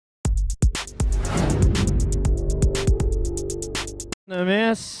The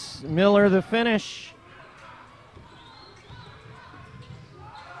miss. Miller the finish.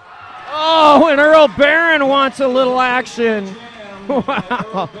 Oh, and Earl Barron wants a little action.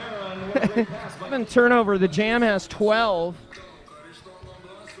 Wow. 7 turnover. The Jam has 12.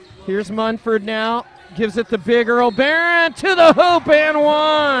 Here's Munford now. Gives it to big Earl Barron to the hoop and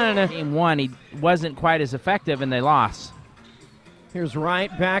one. Game 1, he wasn't quite as effective, and they lost. Here's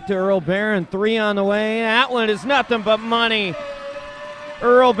Wright back to Earl Barron. 3 on the way. That one is nothing but money.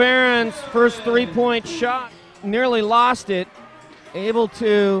 Earl Barron's first three-point shot. Nearly lost it. Able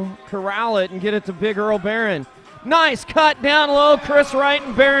to corral it and get it to big Earl Barron. Nice cut down low. Chris Wright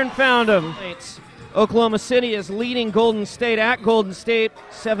and Barron found him. Oklahoma City is leading Golden State at Golden State.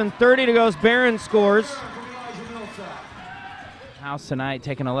 7:30 to go as Barron scores. House tonight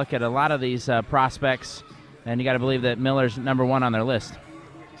taking a look at a lot of these prospects, and you got to believe that Miller's #1 on their list.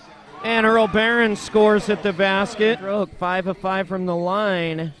 And Earl Barron scores at the basket. 5 of 5 from the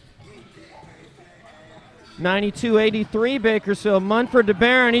line. 92-83 Bakersfield. Munford to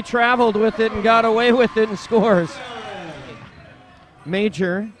Barron. He traveled with it and got away with it and scores.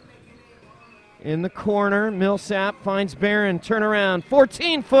 Major in the corner. Millsap finds Barron. Turnaround.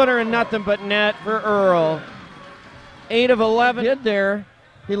 14-footer and nothing but net for Earl. 8 of 11. Did there.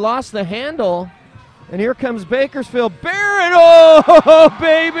 He lost the handle. And here comes Bakersfield. Barron, oh,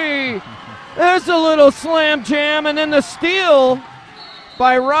 baby! There's a little slam jam, and then the steal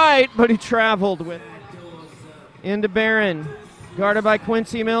by Wright, but he traveled with it. Into Barron, guarded by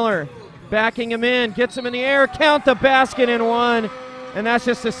Quincy Miller. Backing him in, gets him in the air, count the basket and one. And that's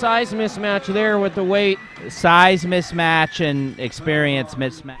just a size mismatch there with the weight. Size mismatch and experience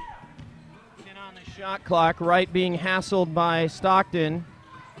mismatch. On the shot clock, Wright being hassled by Stockton.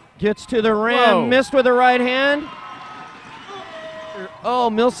 Gets to the rim, Whoa. Missed with the right hand. Oh,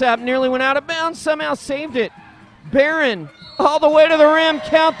 Millsap nearly went out of bounds, somehow saved it. Barron all the way to the rim,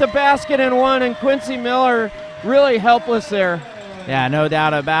 count the basket and one, and Quincy Miller really helpless there. Yeah, no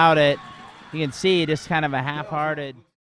doubt about it. You can see just kind of a half-hearted